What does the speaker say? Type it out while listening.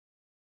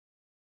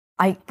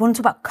I want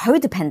to talk about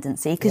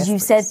codependency because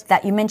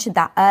you mentioned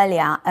that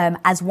earlier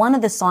as one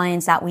of the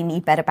signs that we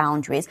need better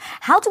boundaries.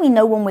 How do we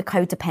know when we're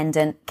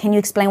codependent? Can you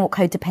explain what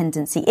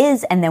codependency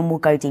is? And then we'll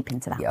go deep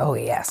into that. Oh,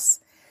 yes.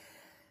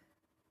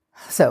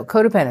 So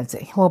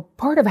codependency. Well,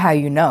 part of how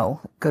you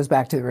know goes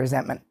back to the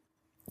resentment.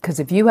 Because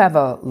if you have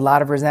a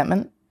lot of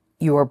resentment,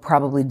 you are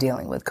probably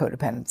dealing with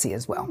codependency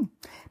as well.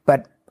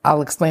 But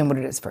I'll explain what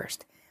it is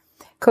first.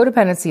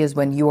 Codependency is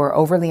when you are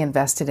overly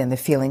invested in the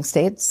feeling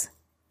states,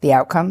 the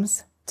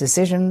outcomes,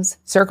 decisions,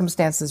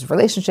 circumstances,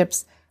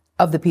 relationships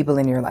of the people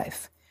in your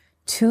life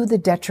to the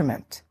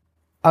detriment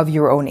of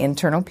your own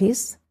internal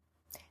peace,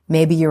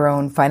 maybe your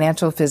own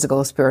financial,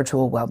 physical,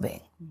 spiritual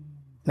well-being.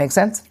 Make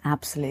sense?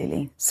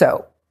 Absolutely.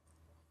 So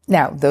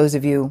now those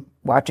of you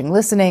watching,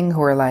 listening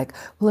who are like,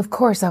 well, of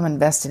course I'm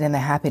invested in the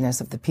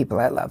happiness of the people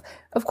I love.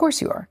 Of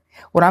course you are.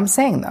 What I'm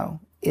saying though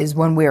is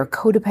when we are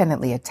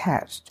codependently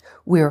attached,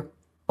 we're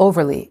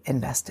overly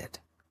invested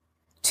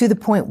to the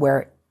point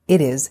where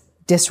it is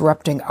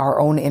disrupting our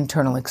own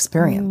internal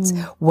experience,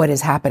 what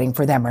is happening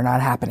for them or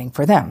not happening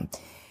for them.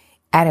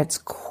 At its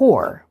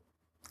core,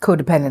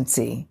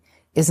 codependency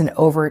is an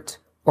overt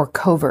or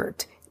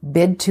covert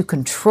bid to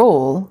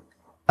control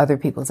other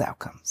people's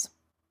outcomes.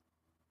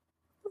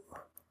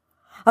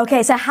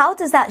 Okay, so how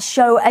does that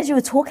show? As you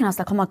were talking, I was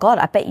like, oh my God,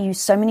 I bet you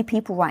so many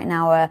people right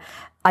now are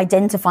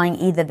identifying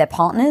either their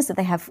partners that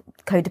they have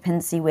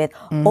codependency with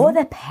or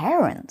their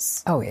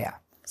parents. Oh, yeah.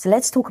 So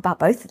let's talk about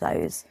both of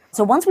those.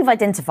 So once we've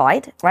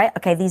identified, right,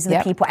 okay, these are the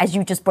people, as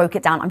you just broke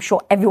it down, I'm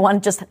sure everyone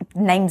just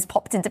names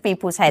popped into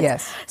people's heads.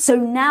 Yes. So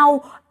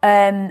now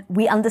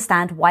we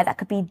understand why that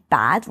could be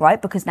bad,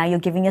 right? Because now you're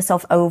giving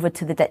yourself over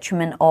to the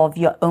detriment of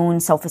your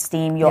own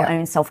self-esteem, your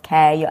own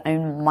self-care, your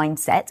own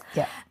mindset.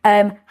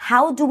 Yeah.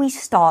 How do we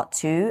start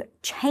to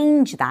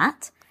change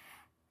that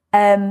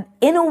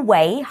in a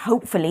way,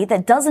 hopefully,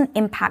 that doesn't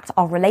impact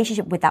our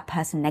relationship with that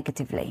person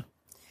negatively?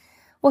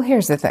 Well,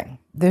 here's the thing.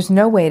 There's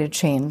no way to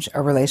change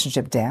a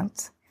relationship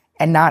dance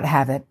and not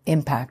have it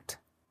impact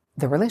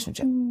the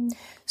relationship.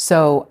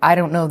 So I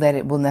don't know that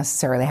it will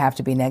necessarily have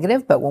to be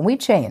negative, but when we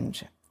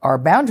change our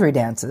boundary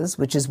dances,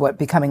 which is what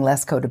becoming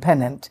less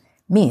codependent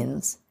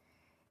means,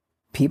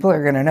 people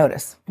are going to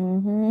notice.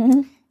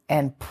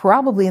 And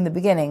probably in the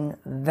beginning,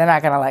 they're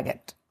not going to like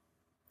it.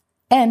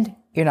 And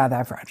you're not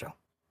that fragile.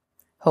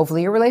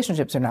 Hopefully your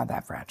relationships are not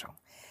that fragile.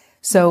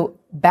 So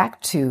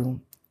back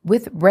to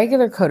with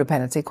regular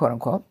codependency, quote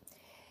unquote,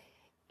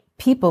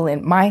 people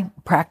in my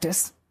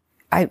practice,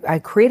 I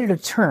created a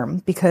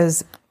term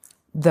because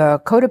the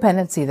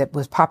codependency that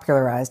was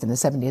popularized in the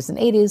 70s and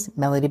 80s,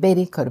 Melody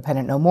Beattie,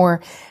 Codependent No More,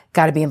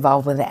 got to be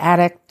involved with the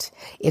addict.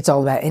 It's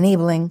all about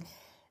enabling.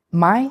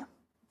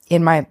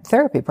 In my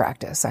therapy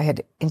practice, I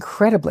had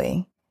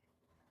incredibly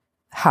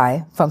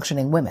high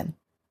functioning women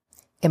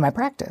in my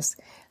practice.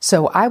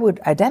 So I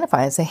would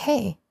identify and say,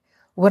 hey,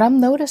 what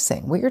I'm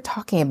noticing, what you're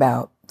talking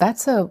about,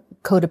 that's a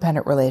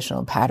codependent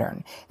relational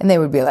pattern. And they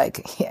would be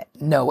like, yeah,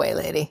 no way,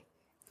 lady.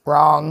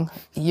 Wrong.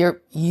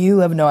 You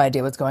have no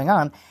idea what's going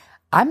on.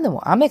 I'm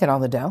making all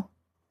the dough.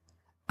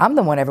 I'm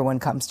the one everyone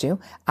comes to.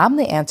 I'm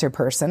the answer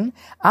person.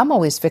 I'm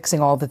always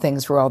fixing all the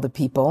things for all the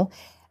people.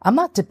 I'm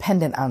not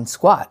dependent on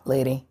squat,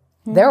 lady.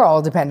 They're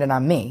all dependent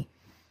on me.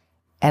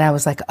 And I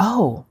was like,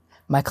 oh,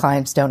 my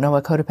clients don't know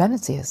what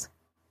codependency is.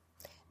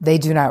 They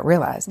do not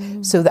realize.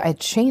 So I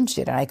changed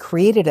it and I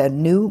created a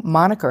new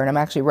moniker, and I'm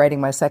actually writing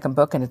my second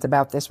book and it's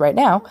about this right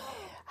now.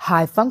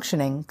 High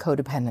functioning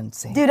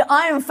codependency. Dude,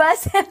 I am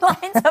first in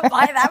line to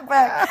buy that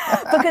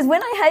book. Because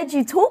when I heard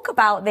you talk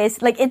about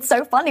this, like, it's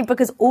so funny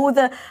because all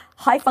the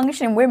high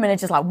functioning women are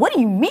just like, what do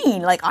you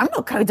mean? Like, I'm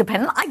not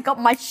codependent. I got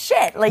my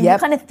shit. Like, you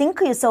kind of think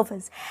of yourself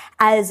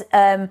as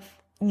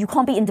you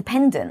can't be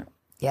independent.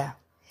 Yeah.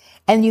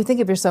 And you think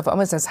of yourself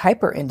almost as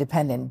hyper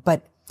independent,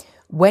 but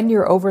when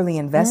you're overly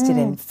invested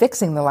in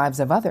fixing the lives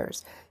of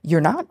others, you're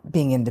not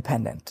being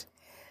independent.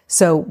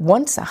 So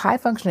once a high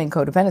functioning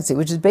codependency,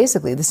 which is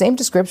basically the same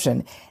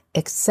description,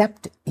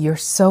 except you're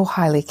so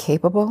highly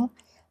capable,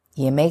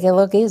 you make it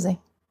look easy.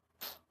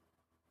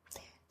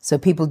 So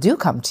people do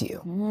come to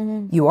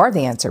you. You are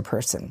the answer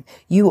person.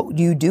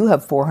 You do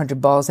have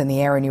 400 balls in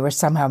the air and you are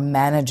somehow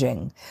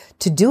managing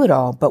to do it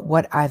all. But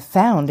what I've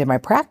found in my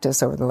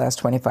practice over the last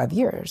 25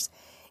 years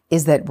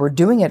is that we're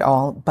doing it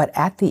all, but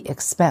at the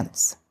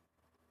expense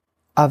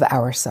of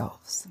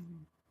ourselves,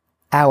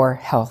 our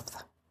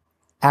health,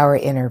 our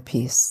inner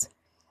peace,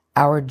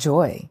 our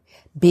joy,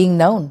 being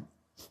known,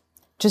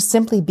 just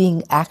simply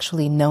being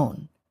actually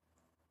known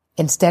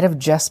instead of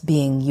just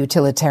being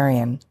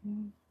utilitarian,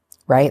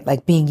 right?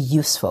 Like being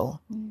useful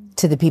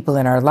to the people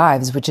in our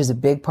lives, which is a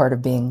big part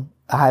of being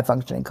a high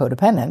functioning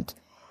codependent.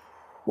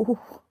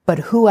 But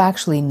who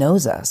actually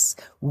knows us?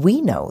 We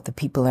know the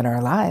people in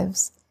our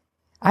lives.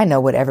 I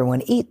know what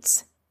everyone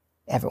eats,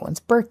 everyone's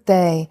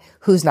birthday,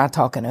 who's not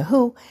talking to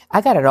who. I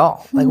got it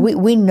all. Like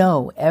we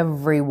know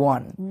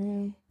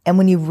everyone. And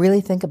when you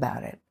really think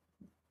about it,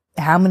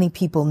 how many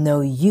people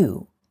know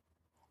you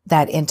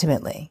that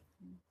intimately?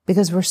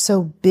 Because we're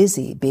so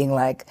busy being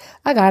like,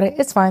 I got it.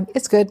 It's fine.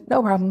 It's good.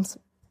 No problems.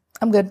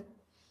 I'm good.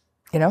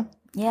 You know,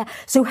 Yeah.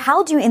 So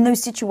how do you, in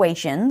those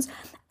situations,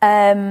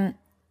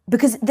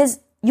 because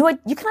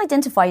you can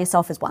identify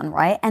yourself as one,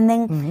 right? And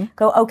then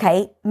go,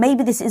 okay,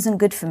 maybe this isn't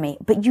good for me.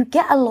 But you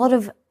get a lot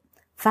of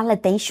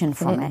validation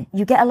from it.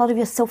 You get a lot of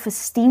your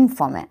self-esteem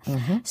from it.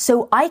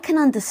 So I can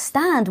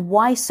understand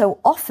why so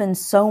often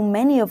so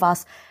many of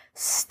us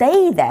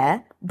stay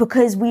there,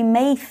 because we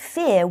may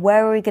fear,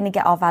 where are we going to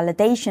get our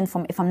validation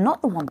from if I'm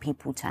not the one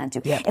people turn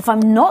to, if I'm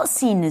not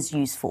seen as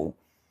useful?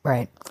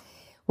 Right.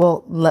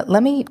 Well,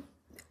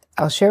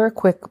 I'll share a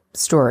quick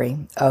story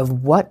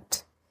of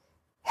what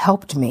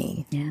helped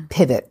me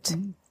pivot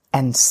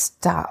and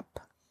stop.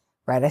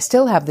 Right. I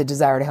still have the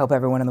desire to help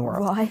everyone in the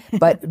world,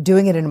 but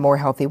doing it in a more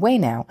healthy way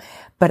now.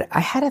 But I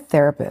had a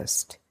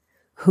therapist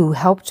who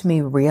helped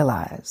me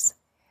realize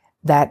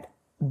that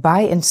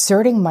by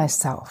inserting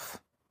myself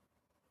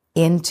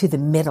into the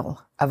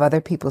middle of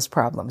other people's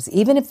problems,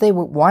 even if they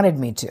wanted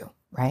me to,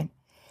 right,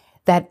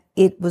 that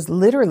it was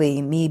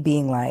literally me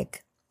being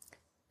like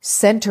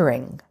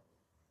centering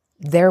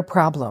their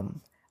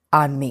problem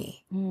on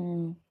me.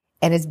 And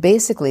it's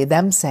basically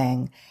them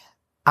saying,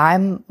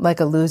 I'm like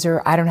a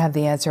loser. I don't have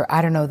the answer.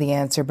 I don't know the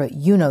answer, but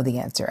you know the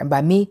answer. And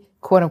by me,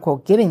 quote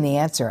unquote, giving the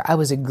answer, I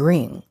was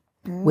agreeing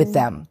with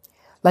them.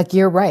 Like,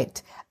 you're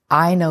right.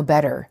 I know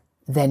better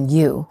than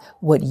you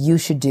what you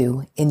should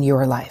do in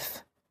your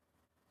life.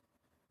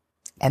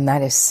 And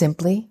that is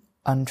simply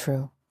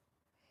untrue.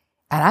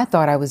 And I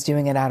thought I was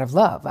doing it out of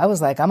love. I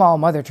was like, I'm all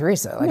Mother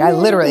Teresa. Like, I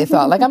literally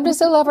thought, like, I'm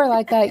just a lover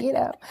like that, you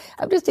know.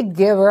 I'm just a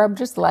giver. I'm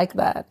just like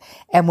that.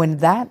 And when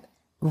that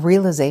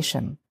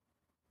realization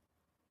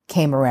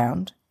came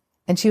around,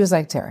 and she was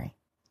like, Terry,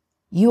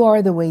 you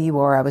are the way you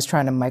are. I was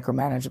trying to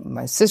micromanage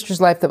my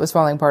sister's life that was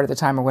falling apart at the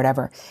time or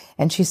whatever.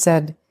 And she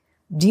said,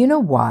 do you know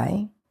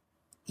why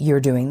you're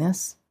doing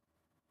this?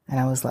 And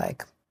I was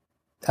like,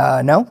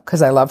 no,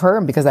 because I love her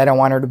and because I don't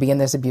want her to be in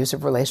this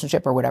abusive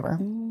relationship or whatever.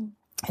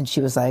 And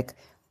she was like,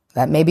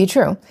 that may be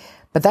true,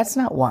 but that's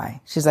not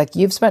why. She's like,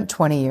 you've spent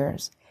 20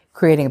 years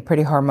creating a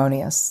pretty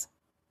harmonious,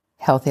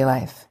 healthy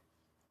life.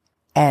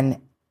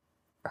 And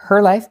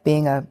her life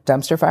being a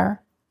dumpster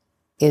fire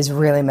is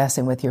really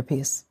messing with your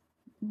peace.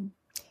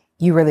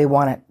 You really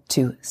want it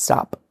to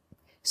stop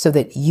so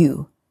that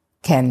you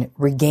can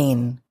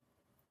regain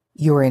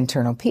your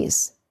internal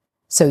peace.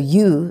 So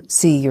you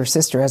see your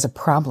sister as a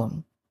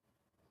problem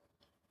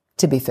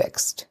to be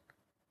fixed.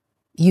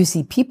 You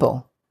see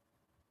people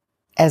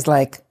as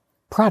like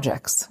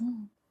projects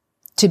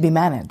to be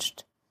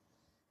managed,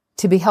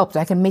 to be helped.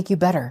 I can make you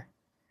better.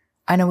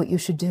 I know what you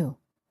should do.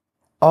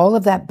 All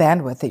of that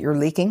bandwidth that you're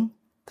leaking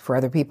for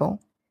other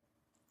people,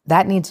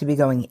 that needs to be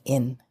going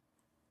in.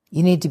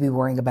 You need to be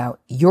worrying about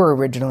your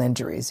original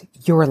injuries,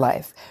 your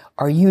life.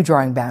 Are you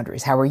drawing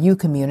boundaries? How are you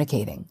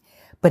communicating?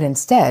 But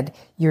instead,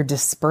 you're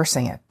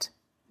dispersing it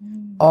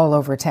all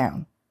over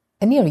town.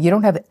 And, you know, you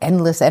don't have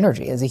endless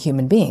energy as a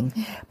human being.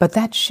 But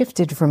that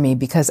shifted for me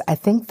because I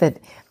think that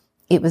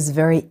it was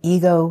very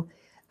ego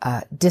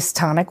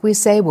dystonic, we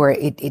say, where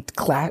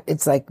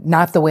it's like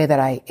not the way that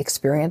I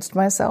experienced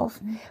myself,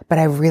 but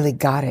I really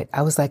got it.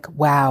 I was like,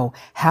 wow,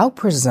 how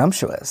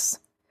presumptuous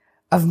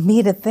of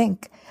me to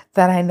think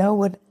that I know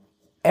what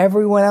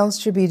everyone else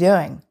should be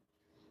doing.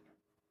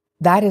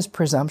 That is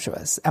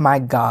presumptuous. Am I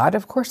God?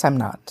 Of course I'm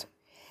not.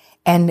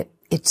 And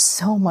it's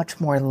so much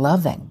more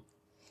loving,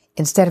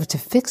 instead of to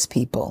fix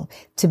people,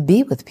 to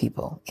be with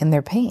people in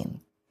their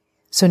pain.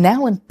 So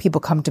now when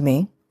people come to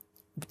me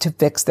to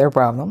fix their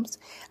problems,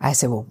 I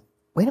say, well,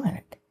 wait a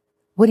minute.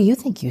 What do you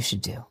think you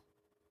should do?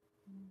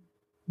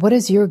 What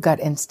does your gut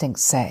instinct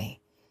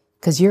say?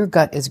 Because your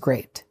gut is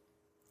great.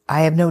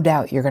 I have no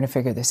doubt you're going to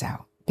figure this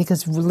out,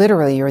 because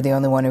literally you're the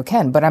only one who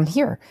can. But I'm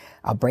here.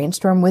 I'll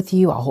brainstorm with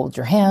you. I'll hold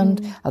your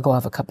hand. I'll go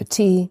have a cup of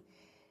tea.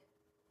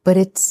 But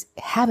it's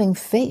having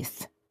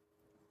faith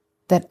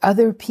that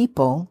other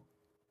people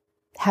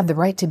have the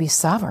right to be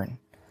sovereign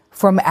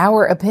from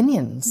our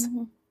opinions,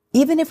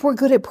 even if we're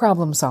good at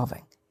problem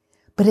solving.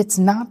 But it's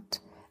not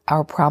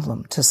our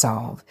problem to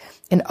solve.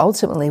 And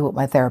ultimately what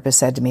my therapist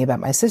said to me about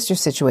my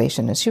sister's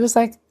situation is, she was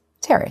like,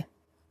 Terry,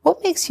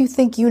 what makes you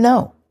think you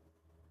know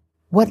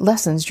what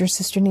lessons your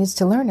sister needs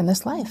to learn in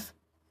this life?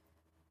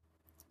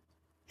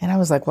 And I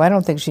was like, well, I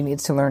don't think she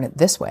needs to learn it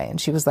this way.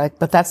 And she was like,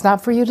 but that's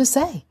not for you to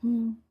say.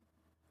 And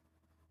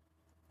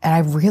I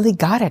really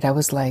got it. I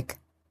was like,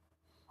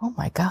 oh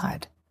my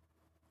God,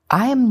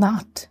 I am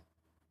not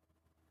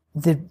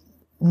the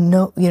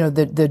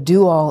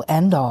do all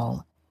end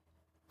all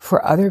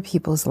for other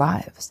people's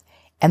lives.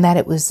 And that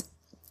it was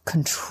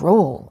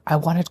control. I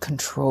wanted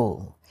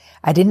control.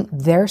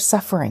 Their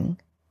suffering,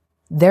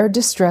 their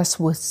distress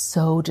was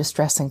so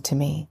distressing to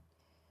me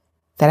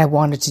that I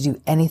wanted to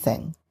do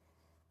anything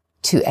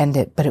to end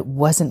it, but it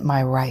wasn't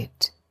my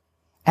right.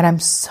 And I'm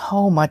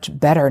so much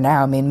better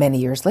now, I mean, many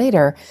years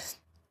later,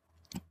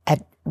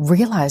 at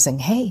realizing,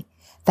 hey,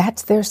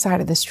 that's their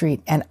side of the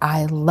street and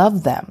I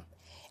love them.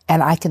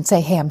 And I can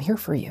say, hey, I'm here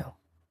for you.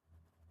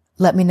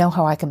 Let me know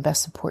how I can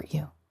best support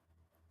you.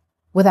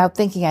 without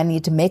thinking I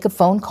need to make a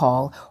phone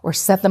call or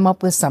set them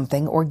up with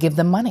something or give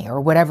them money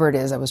or whatever it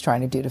is I was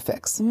trying to do to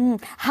fix.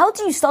 How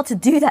do you start to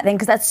do that then?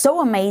 Because that's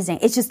so amazing.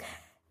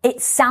 It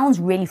sounds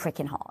really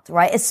freaking hard,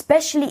 right?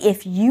 Especially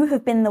if you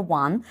have been the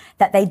one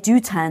that they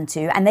do turn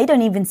to and they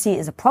don't even see it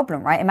as a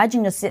problem, right?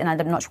 Imagine you're sitting, I'm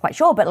not quite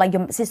sure, but like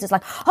your sister's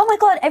like, oh my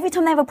God, every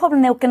time they have a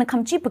problem, they're going to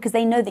come to you because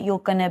they know that you're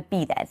going to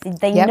be there.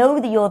 They know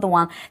that you're the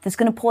one that's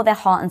going to pour their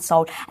heart and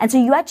soul. And so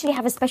you actually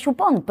have a special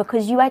bond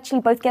because you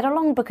actually both get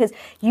along because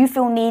you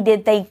feel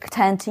needed, they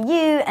turn to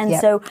you. And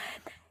so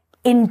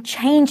in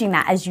changing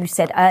that, as you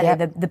said earlier,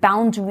 the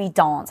boundary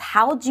dance,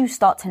 how do you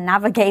start to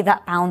navigate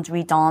that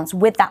boundary dance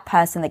with that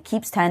person that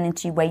keeps turning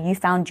to you where you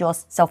found your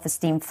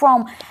self-esteem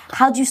from?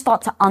 How do you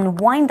start to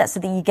unwind that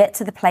so that you get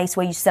to the place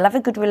where you still have a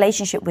good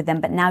relationship with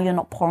them, but now you're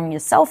not pouring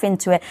yourself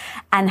into it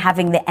and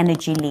having the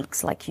energy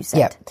leaks, like you said?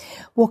 Yeah.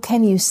 Well,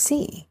 can you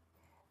see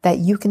that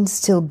you can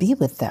still be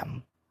with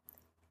them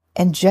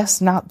and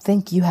just not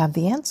think you have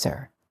the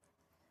answer?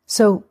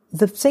 So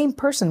the same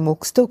person will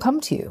still come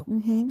to you.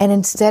 And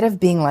instead of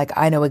being like,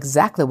 I know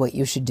exactly what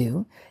you should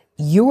do,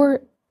 your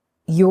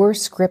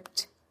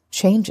script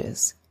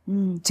changes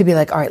to be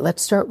like, all right,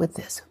 let's start with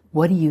this.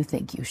 What do you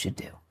think you should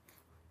do?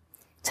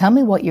 Tell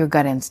me what your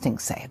gut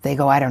instincts say. If they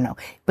go, I don't know.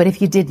 But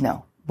if you did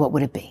know, what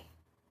would it be?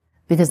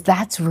 Because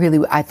that's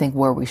really, I think,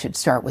 where we should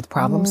start with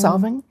problem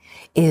solving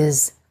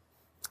is,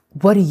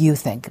 what do you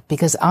think?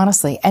 Because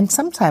honestly, and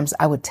sometimes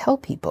I would tell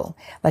people,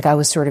 like I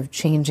was sort of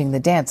changing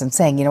the dance and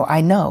saying, I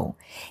know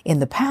in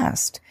the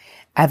past,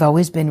 I've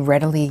always been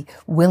readily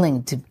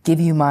willing to give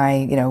you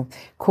my,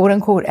 quote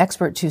unquote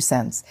expert 2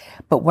 cents.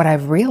 But what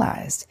I've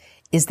realized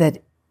is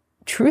that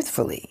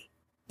truthfully,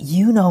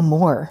 you know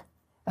more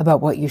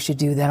about what you should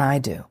do than I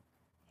do.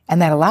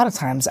 And that a lot of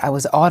times I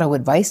was auto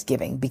advice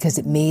giving because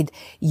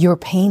your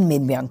pain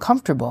made me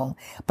uncomfortable.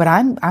 But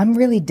I'm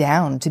really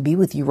down to be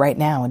with you right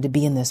now and to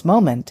be in this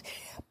moment.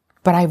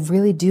 But I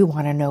really do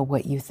want to know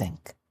what you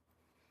think.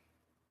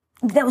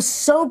 That was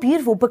so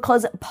beautiful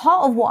because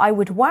part of what I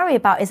would worry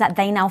about is that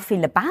they now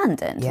feel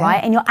abandoned, right?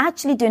 And you're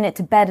actually doing it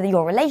to better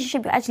your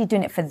relationship. You're actually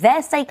doing it for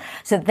their sake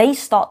so they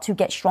start to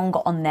get stronger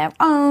on their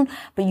own,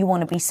 but you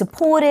want to be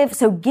supportive.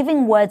 So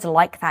giving words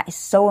like that is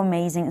so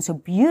amazing and so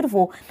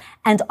beautiful.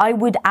 And I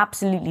would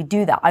absolutely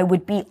do that. I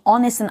would be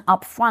honest and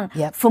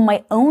upfront for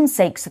my own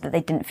sake so that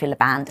they didn't feel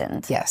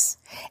abandoned. Yes.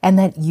 And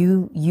that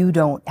you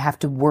don't have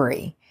to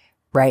worry,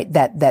 right?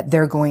 That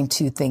they're going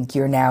to think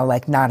you're now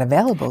like not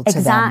available to them.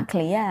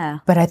 Exactly, yeah.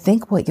 But I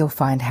think what you'll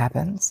find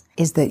happens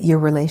is that your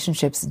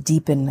relationships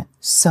deepen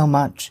so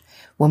much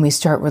when we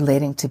start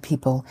relating to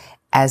people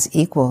as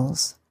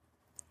equals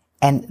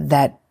and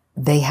that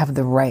they have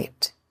the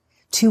right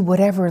to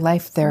whatever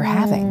life they're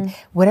having,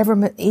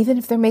 even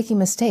if they're making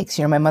mistakes.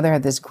 My mother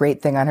had this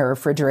great thing on her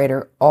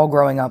refrigerator all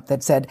growing up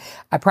that said,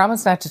 I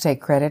promise not to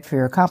take credit for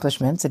your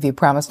accomplishments if you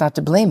promise not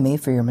to blame me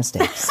for your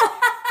mistakes.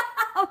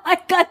 Oh my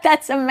God,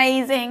 that's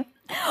amazing.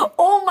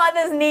 All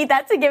mothers need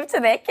that to give to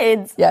their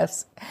kids.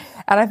 Yes.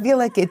 And I feel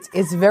like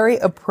it's very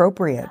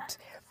appropriate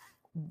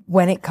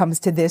when it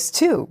comes to this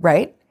too,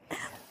 right?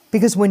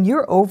 Because when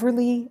you're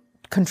overly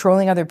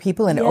controlling other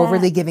people and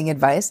overly giving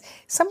advice,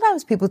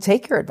 sometimes people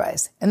take your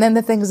advice and then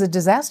the thing is a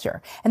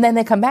disaster. And then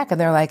they come back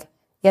and they're like,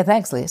 yeah,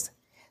 thanks, Lise.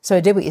 So I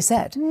did what you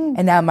said.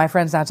 And now my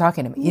friend's not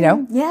talking to me,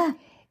 Yeah.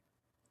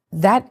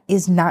 That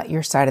is not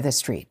your side of the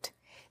street.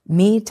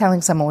 Me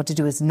telling someone what to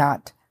do is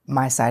not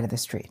my side of the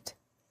street.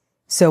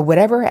 So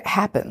whatever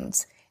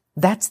happens,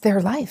 that's their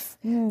life.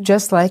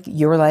 Just like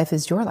your life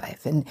is your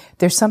life. And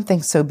there's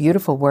something so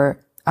beautiful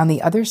where on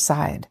the other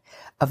side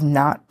of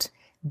not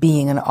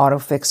being an auto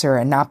fixer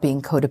and not being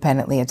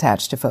codependently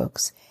attached to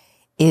folks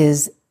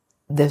is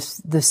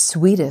the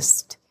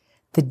sweetest,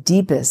 the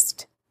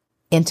deepest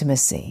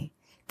intimacy,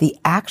 the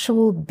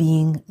actual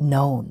being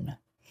known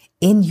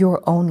in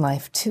your own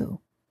life too.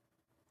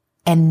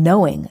 And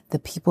knowing the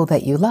people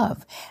that you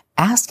love,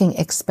 asking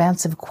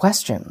expansive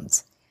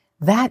questions.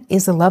 That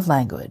is a love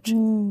language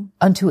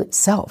unto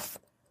itself.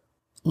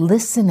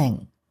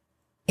 Listening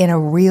in a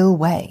real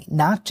way,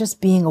 not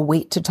just being a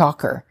wait to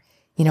talker,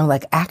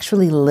 like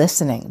actually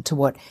listening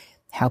to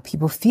how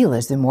people feel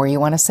is the more you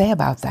want to say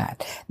about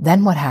that.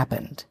 Then what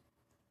happened?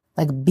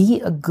 Like, be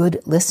a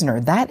good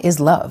listener. That is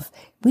love.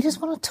 We just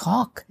want to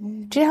talk. Do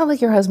you know how like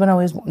your husband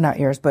always, not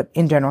yours, but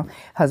in general,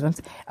 husbands,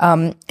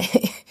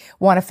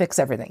 want to fix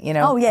everything,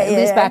 Oh, yeah, At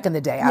least back in the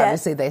day.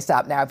 Obviously, they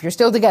stopped now. If you're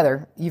still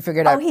together, you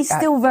figured out. Oh, he's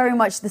still very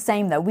much the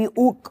same, though. We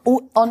all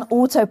on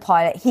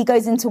autopilot. He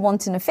goes into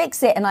wanting to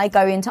fix it, and I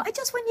go into, I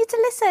just want you to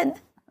listen.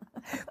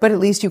 But at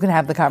least you can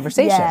have the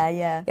conversation.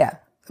 Yeah.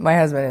 My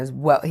husband is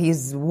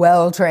he's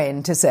well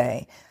trained to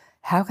say,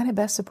 how can I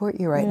best support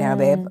you right now,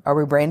 babe? Are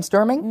we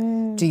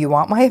brainstorming? Do you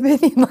want my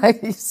opinion? Like,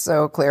 he's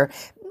so clear.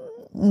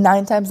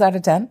 9 times out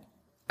of 10,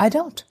 I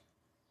don't.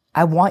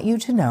 I want you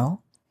to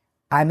know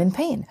I'm in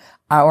pain,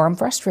 or I'm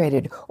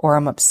frustrated, or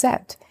I'm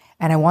upset.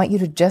 And I want you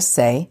to just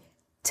say,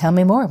 tell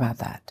me more about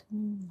that.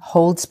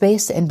 Hold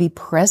space and be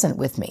present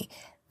with me.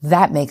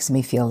 That makes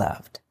me feel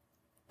loved.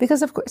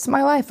 Because of course, it's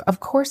my life. Of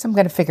course, I'm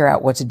going to figure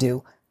out what to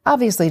do.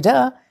 Obviously,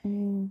 duh.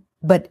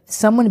 But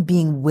someone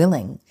being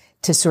willing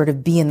to sort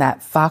of be in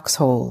that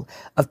foxhole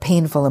of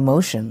painful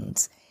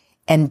emotions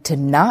and to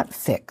not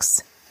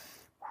fix,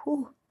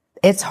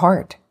 it's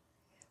hard.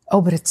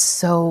 Oh, but it's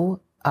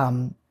so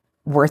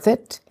worth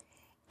it.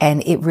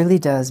 And it really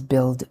does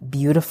build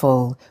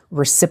beautiful,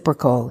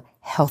 reciprocal,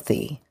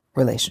 healthy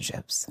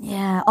relationships.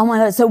 Yeah. Oh my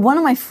God. So one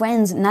of my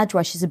friends,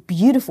 Najwa, she's a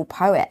beautiful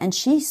poet, and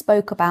she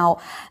spoke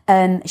about,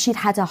 she'd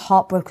had her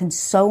heart broken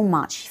so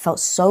much. She felt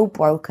so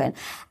broken.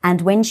 And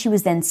when she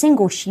was then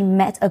single, she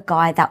met a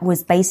guy that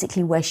was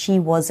basically where she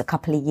was a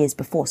couple of years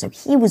before. So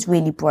he was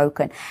really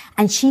broken.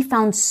 And she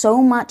found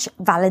so much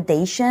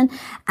validation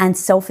and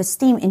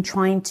self-esteem in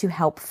trying to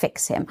help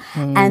fix him.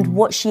 And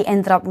what she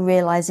ended up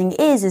realizing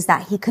is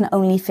that he can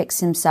only fix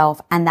himself,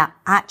 and that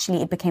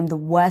actually it became the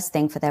worst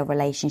thing for their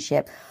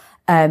relationship.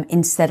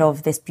 Instead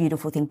of this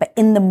beautiful thing. But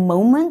in the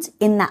moment,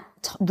 in that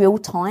real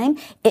time,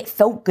 it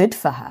felt good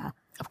for her.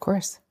 Of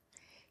course.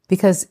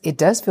 Because it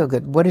does feel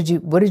good. What did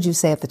you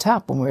say at the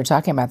top when we were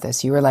talking about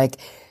this? You were like,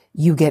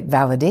 you get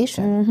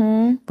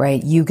validation,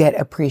 right? You get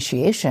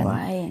appreciation.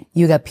 Right.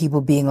 You got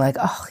people being like,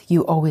 oh,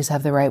 you always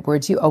have the right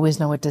words. You always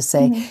know what to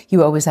say.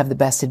 You always have the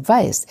best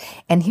advice.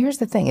 And here's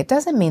the thing. It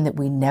doesn't mean that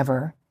we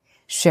never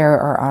share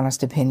our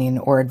honest opinion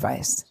or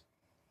advice.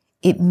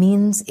 It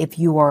means if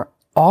you are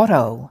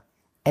auto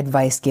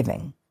advice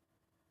giving,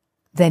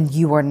 then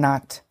you are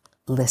not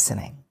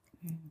listening.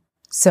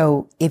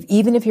 So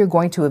even if you're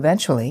going to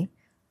eventually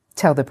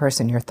tell the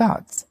person your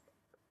thoughts,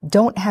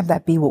 don't have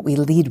that be what we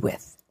lead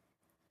with.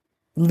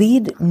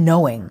 Lead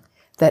knowing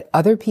that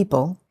other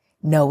people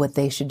know what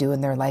they should do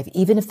in their life,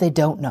 even if they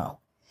don't know.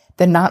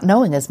 The not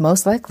knowing is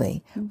most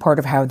likely part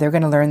of how they're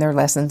going to learn their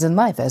lessons in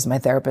life, as my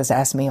therapist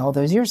asked me all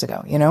those years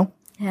ago, you know?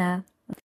 Yeah.